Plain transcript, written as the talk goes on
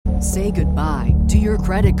Say goodbye to your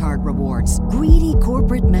credit card rewards. Greedy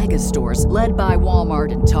corporate mega stores, led by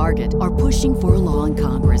Walmart and Target, are pushing for a law in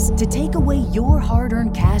Congress to take away your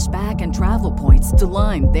hard-earned cash back and travel points to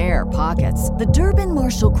line their pockets. The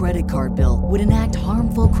Durbin-Marshall credit card bill would enact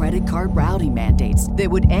harmful credit card routing mandates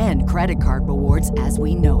that would end credit card rewards as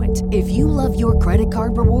we know it. If you love your credit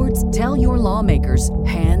card rewards, tell your lawmakers,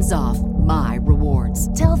 hands off my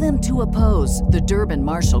rewards. Tell them to oppose the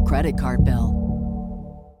Durbin-Marshall credit card bill.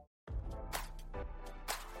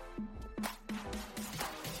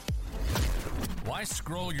 Why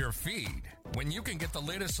scroll your feed when you can get the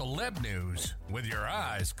latest celeb news with your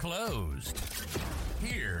eyes closed?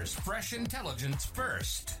 Here's fresh intelligence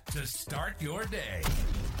first to start your day.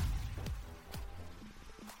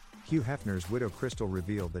 Hugh Hefner's widow Crystal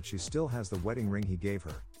revealed that she still has the wedding ring he gave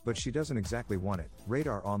her, but she doesn't exactly want it,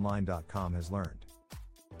 RadarOnline.com has learned.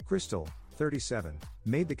 Crystal, 37,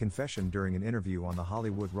 made the confession during an interview on the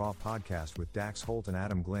Hollywood Raw podcast with Dax Holt and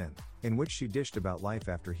Adam Glynn, in which she dished about life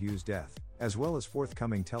after Hugh's death, as well as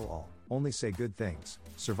forthcoming tell-all, Only Say Good Things,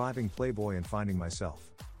 Surviving Playboy and Finding Myself.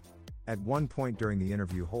 At one point during the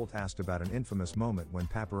interview, Holt asked about an infamous moment when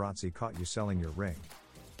paparazzi caught you selling your ring.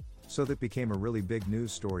 So that became a really big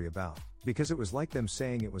news story about, because it was like them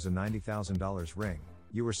saying it was a $90,000 ring,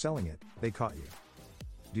 you were selling it, they caught you.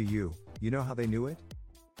 Do you know how they knew it?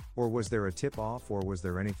 Or was there a tip-off, or was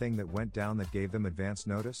there anything that went down that gave them advance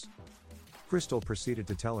notice? Crystal proceeded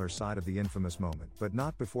to tell her side of the infamous moment, but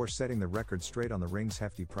not before setting the record straight on the ring's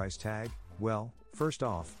hefty price tag. Well, first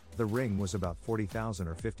off, the ring was about $40,000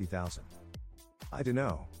 or $50,000. I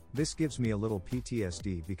dunno, this gives me a little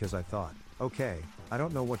PTSD because I thought, okay, I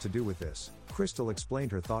don't know what to do with this. Crystal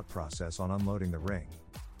explained her thought process on unloading the ring.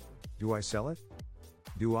 Do I sell it?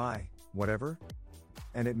 Do I, whatever?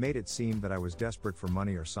 And it made it seem that I was desperate for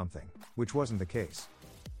money or something, which wasn't the case.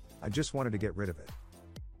 I just wanted to get rid of it.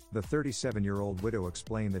 The 37-year-old widow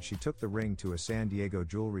explained that she took the ring to a San Diego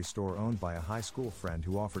jewelry store owned by a high school friend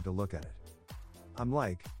who offered to look at it. I'm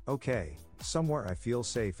like, okay, somewhere I feel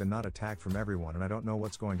safe and not attacked from everyone, and I don't know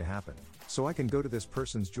what's going to happen. So I can go to this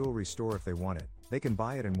person's jewelry store if they want it, they can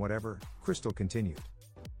buy it and whatever, Crystal continued.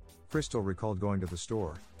 Crystal recalled going to the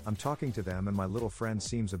store, I'm talking to them and my little friend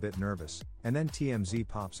seems a bit nervous, and then TMZ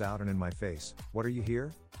pops out and in my face, what are you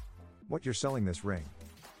here? What, you're selling this ring?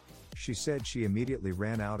 She said she immediately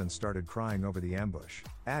ran out and started crying over the ambush,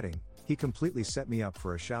 adding, he completely set me up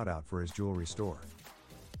for a shout out for his jewelry store.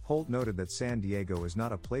 Holt noted that San Diego is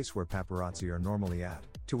not a place where paparazzi are normally at,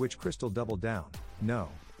 to which Crystal doubled down, no,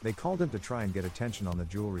 they called him to try and get attention on the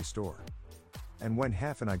jewelry store. And when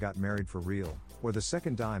Hef and I got married for real, or the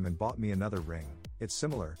second dime and bought me another ring, it's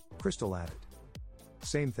similar, Crystal added.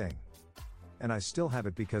 Same thing. And I still have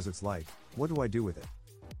it because it's like, what do I do with it?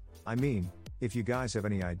 I mean, if you guys have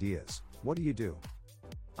any ideas, what do you do?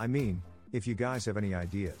 I mean, if you guys have any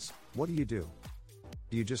ideas, what do you do?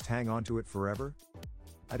 Do you just hang on to it forever?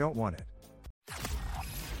 I don't want it.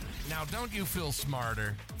 Now, don't you feel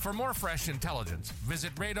smarter? For more fresh intelligence,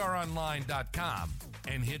 visit RadarOnline.com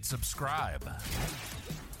and hit subscribe.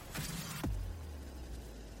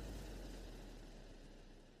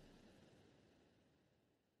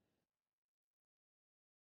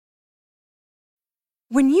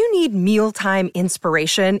 When you need mealtime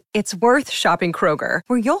inspiration, it's worth shopping Kroger,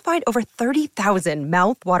 where you'll find over 30,000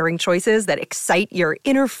 mouth-watering choices that excite your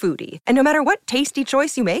inner foodie. And no matter what tasty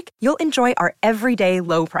choice you make, you'll enjoy our everyday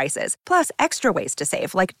low prices, plus extra ways to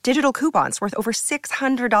save, like digital coupons worth over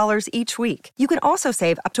 $600 each week. You can also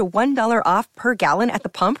save up to $1 off per gallon at the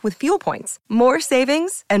pump with fuel points. More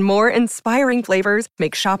savings and more inspiring flavors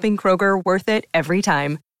make shopping Kroger worth it every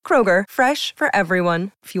time. Kroger, fresh for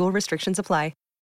everyone. Fuel restrictions apply.